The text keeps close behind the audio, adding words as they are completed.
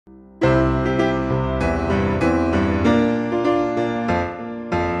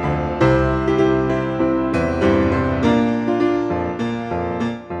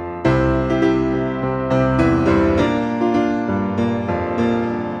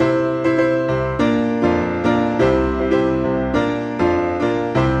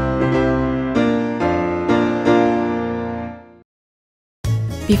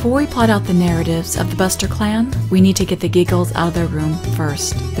Before we plot out the narratives of the Buster clan, we need to get the giggles out of the room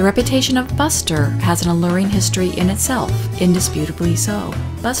first. The reputation of Buster has an alluring history in itself, indisputably so.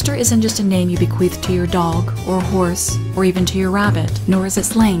 Buster isn't just a name you bequeath to your dog, or horse, or even to your rabbit, nor is it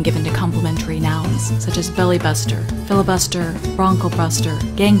slang given to complimentary nouns, such as belly buster, filibuster, bronco buster,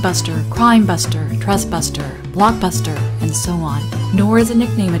 gangbuster, crime buster, trustbuster, blockbuster, and so on. Nor is a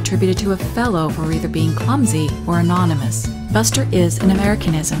nickname attributed to a fellow for either being clumsy or anonymous. Buster is an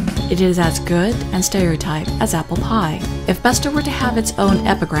Americanism. It is as good and stereotyped as apple pie. If Buster were to have its own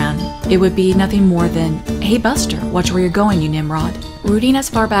epigram, it would be nothing more than, "Hey Buster, watch where you're going, you Nimrod." Rooting as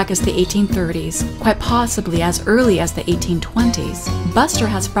far back as the 1830s, quite possibly as early as the 1820s, Buster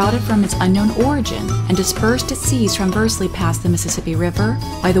has sprouted from its unknown origin and dispersed its seeds transversely past the Mississippi River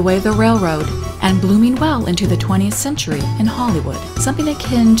by the way of the railroad, and blooming well into the 20th century in Hollywood, something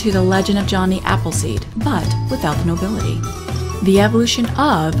akin to the legend of Johnny Appleseed, but without the nobility. The evolution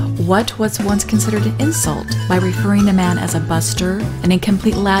of what was once considered an insult by referring a man as a buster, an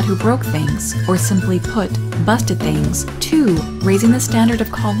incomplete lad who broke things, or simply put, busted things, to raising the standard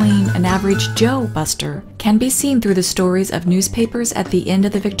of calling an average Joe Buster, can be seen through the stories of newspapers at the end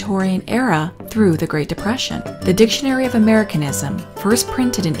of the Victorian era through the Great Depression. The Dictionary of Americanism, first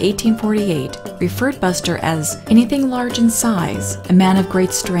printed in 1848, referred Buster as anything large in size, a man of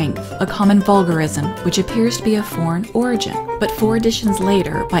great strength, a common vulgarism which appears to be of foreign origin. But 4 editions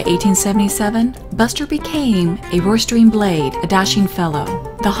later, by 1877, Buster became a roistering blade, a dashing fellow.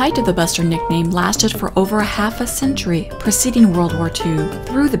 The height of the Buster nickname lasted for over a half a century preceding World War II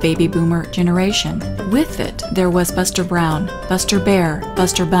through the baby boomer generation. With it, there was Buster Brown, Buster Bear,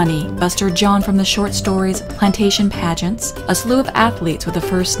 Buster Bunny, Buster John from the short stories, plantation pageants, a slew of athletes with the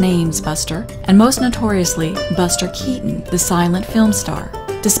first names Buster, and most notoriously, Buster Keaton, the silent film star.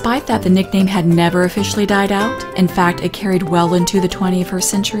 Despite that the nickname had never officially died out, in fact it carried well into the 21st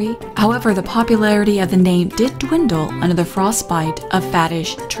century, however the popularity of the name did dwindle under the frostbite of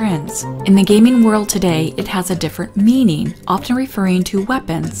faddish trends. In the gaming world today, it has a different meaning, often referring to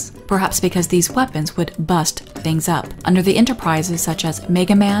weapons, perhaps because these weapons would bust things up, under the enterprises such as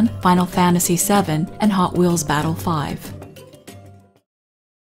Mega Man, Final Fantasy VII, and Hot Wheels Battle 5.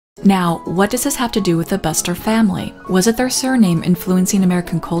 Now, what does this have to do with the Buster family? Was it their surname influencing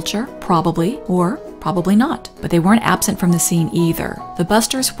American culture? Probably, or probably not. But they weren't absent from the scene either. The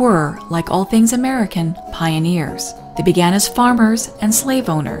Busters were, like all things American, pioneers. They began as farmers and slave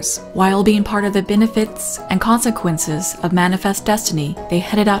owners. While being part of the benefits and consequences of Manifest Destiny, they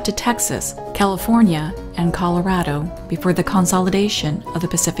headed out to Texas, California, and Colorado before the consolidation of the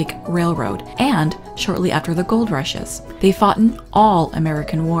Pacific Railroad and shortly after the gold rushes. They fought in all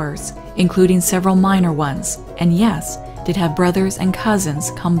American wars, including several minor ones, and yes, did have brothers and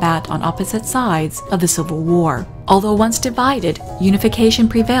cousins combat on opposite sides of the Civil War. Although once divided, unification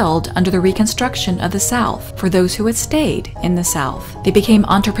prevailed under the Reconstruction of the South for those who had stayed in the South. They became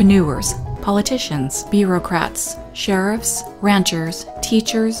entrepreneurs, politicians, bureaucrats, sheriffs, ranchers,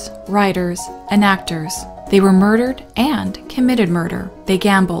 teachers, writers, and actors. They were murdered and committed murder. They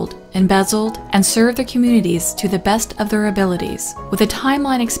gambled, embezzled, and served their communities to the best of their abilities. With a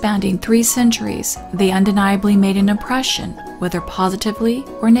timeline expanding 3 centuries, they undeniably made an impression, whether positively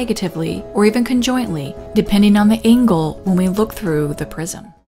or negatively, or even conjointly, depending on the angle when we look through the prism.